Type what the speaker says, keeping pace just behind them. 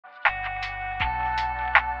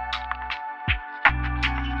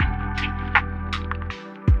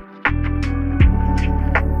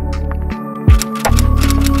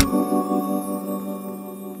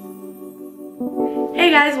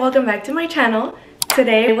guys, welcome back to my channel.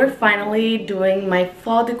 Today we're finally doing my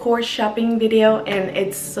fall decor shopping video and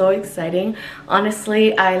it's so exciting.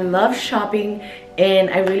 Honestly, I love shopping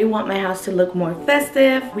and I really want my house to look more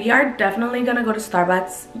festive. We are definitely gonna go to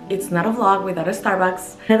Starbucks. It's not a vlog without a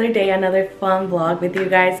Starbucks. Another day, another fun vlog with you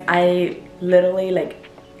guys. I literally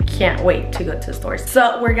can't wait to go to stores.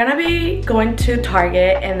 So we're gonna be going to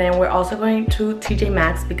Target and then we're also going to TJ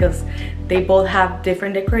Maxx because they both have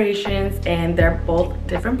different decorations and they're both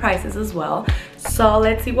different prices as well. So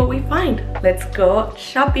let's see what we find. Let's go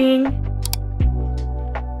shopping.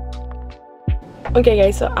 Okay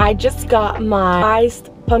guys, so I just got my iced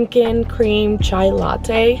pumpkin cream chai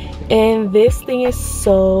latte and this thing is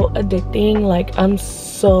so addicting. Like, I'm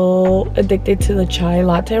so addicted to the chai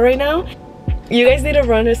latte right now. You guys need to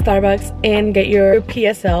run to Starbucks and get your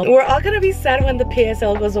PSL. We're all gonna be sad when the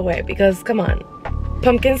PSL goes away because come on,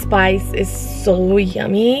 pumpkin spice is so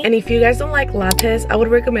yummy. And if you guys don't like lattes, I would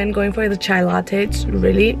recommend going for the chai latte. It's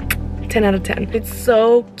really 10 out of 10. It's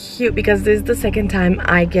so cute because this is the second time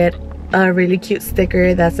I get a really cute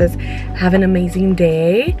sticker that says have an amazing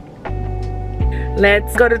day.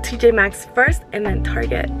 Let's go to TJ Maxx first and then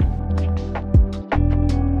Target.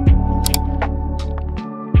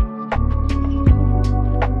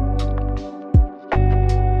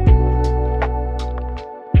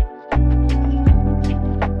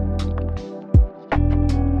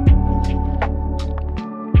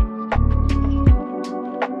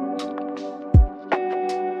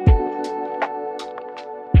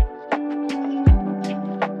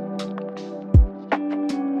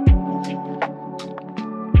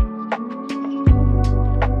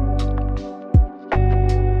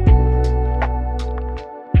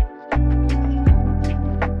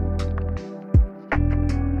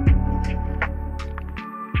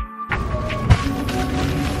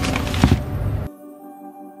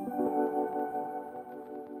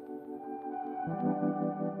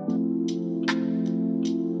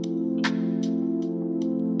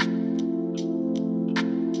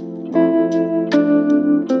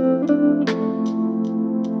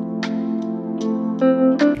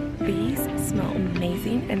 These smell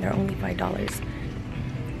amazing and they're only $5.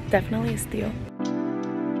 Definitely a steal.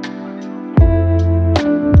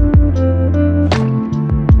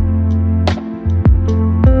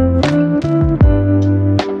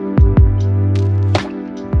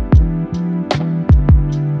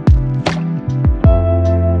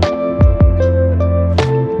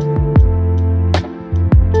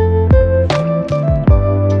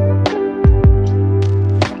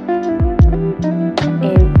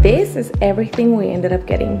 This is everything we ended up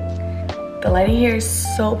getting. The lighting here is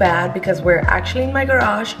so bad because we're actually in my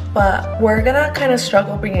garage, but we're gonna kind of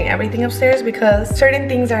struggle bringing everything upstairs because certain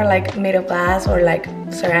things are like made of glass or like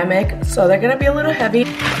ceramic, so they're gonna be a little heavy.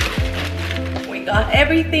 We got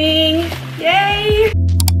everything, yay!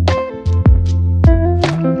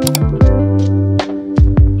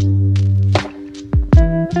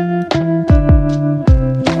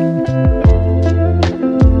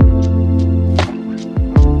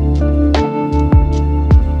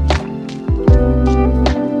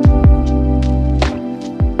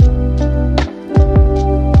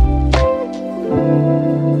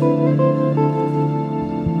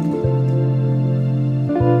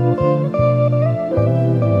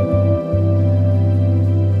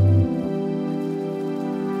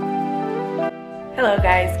 Hello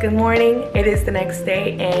guys, good morning. It is the next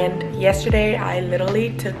day and yesterday I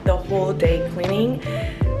literally took the whole day cleaning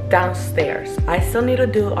downstairs. I still need to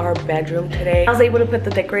do our bedroom today. I was able to put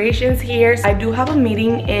the decorations here. I do have a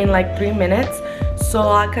meeting in like 3 minutes, so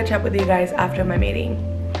I'll catch up with you guys after my meeting.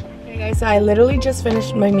 Okay guys, so I literally just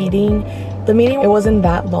finished my meeting. The meeting, it wasn't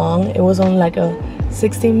that long. It was only like a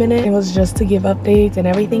 16-minute. It was just to give updates and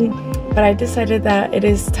everything. But I decided that it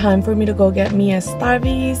is time for me to go get me a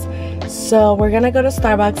Starbucks. So we're gonna go to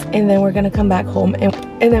Starbucks and then we're gonna come back home and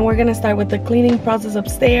then we're gonna start with the cleaning process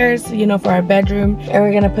upstairs, you know, for our bedroom. And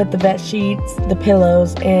we're gonna put the bed sheets, the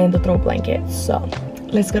pillows, and the throw blankets. So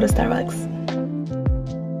let's go to Starbucks.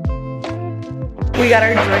 We got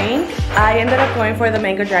our drink. I ended up going for the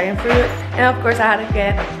mango dragon fruit. And of course I had to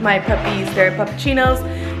get my puppies their puppuccinos.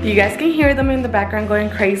 You guys can hear them in the background going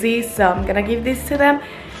crazy. So I'm gonna give these to them.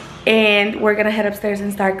 And we're gonna head upstairs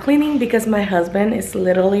and start cleaning because my husband is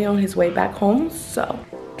literally on his way back home. So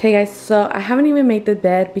okay guys, so I haven't even made the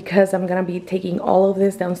bed because I'm gonna be taking all of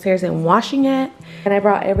this downstairs and washing it. And I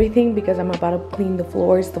brought everything because I'm about to clean the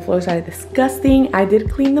floors. The floors are disgusting. I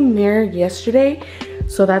did clean the mirror yesterday,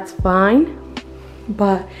 so that's fine.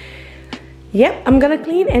 But yep, I'm gonna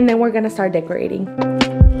clean and then we're gonna start decorating.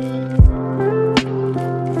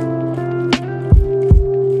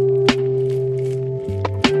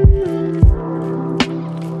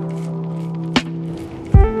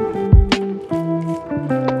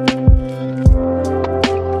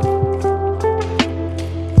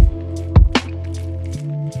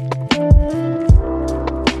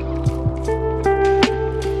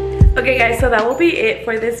 so that will be it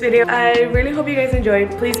for this video. I really hope you guys enjoyed.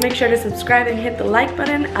 Please make sure to subscribe and hit the like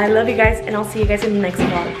button. I love you guys, and I'll see you guys in the next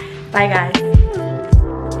vlog. Bye guys.